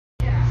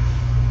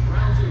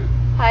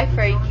Hi,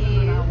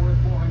 Frankie.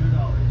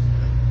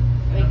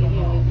 Making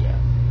you a video.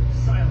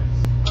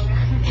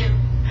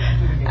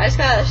 I just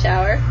got out of the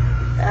shower.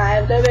 I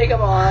have no makeup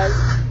on.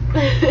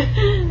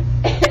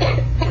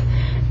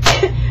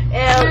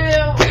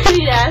 Ew,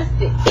 pretty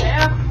nasty.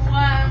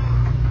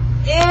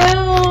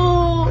 Ew.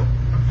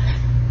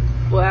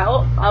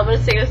 Well, I'm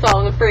gonna sing a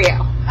song for you.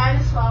 I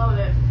just swallowed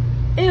it.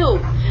 Ew,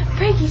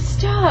 Frankie,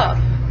 stop.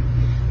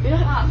 You're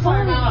not I'm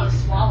not allowed to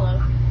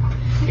swallow.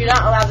 You're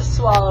not allowed to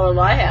swallow in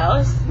my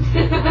house.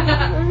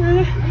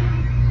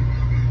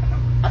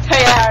 I'll tell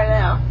you that right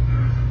now.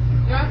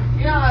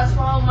 You're not allowed to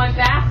swallow in my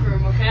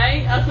bathroom,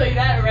 okay? I'll tell you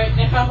that right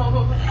now.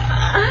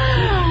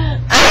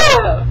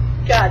 Oh,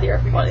 God, you're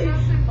funny.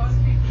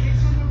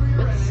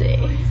 Let's see.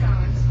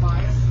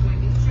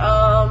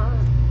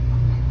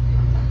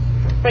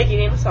 Frankie,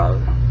 name a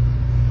song.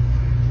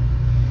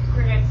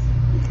 Crickets.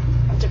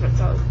 A different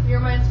song. You're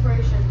my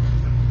inspiration.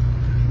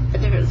 A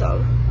different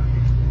song.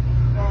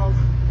 Balls.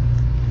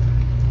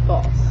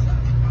 Balls.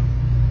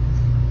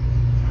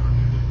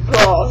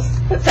 Balls.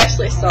 That's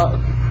actually a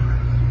song.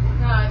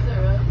 No, is it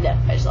really? No,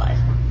 I just lied.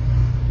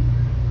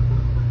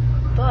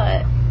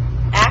 But,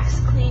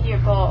 Axe Clean Your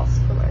Balls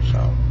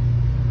commercial.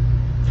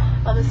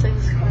 I'll just sing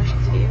this commercial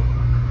to you.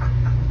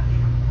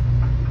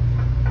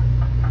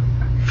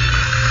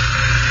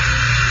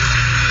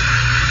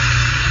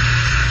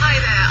 Hi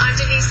there, I'm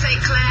Denise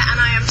St. Clair and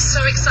I am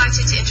so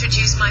excited to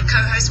introduce my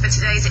co-host for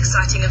today's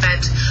exciting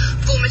event.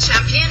 Former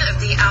champion of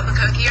the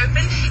Albuquerque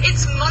Open,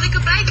 it's Monica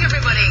Blake,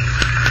 everybody.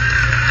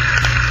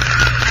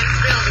 I'm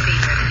thrilled to be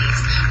here,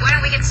 Denise. Why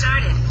don't we get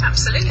started?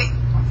 Absolutely.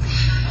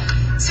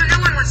 So no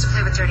one wants to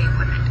play with dirty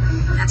equipment.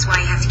 That's why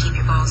you have to keep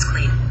your balls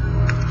clean.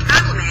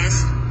 Problem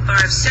is,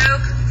 bar of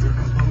soap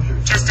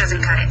just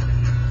doesn't cut it.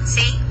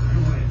 See?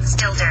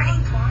 Still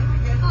dirty.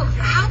 Well,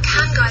 how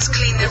can guys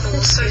clean their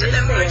balls so that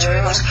they're more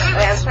enjoyable to play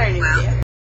with? I'm sorry to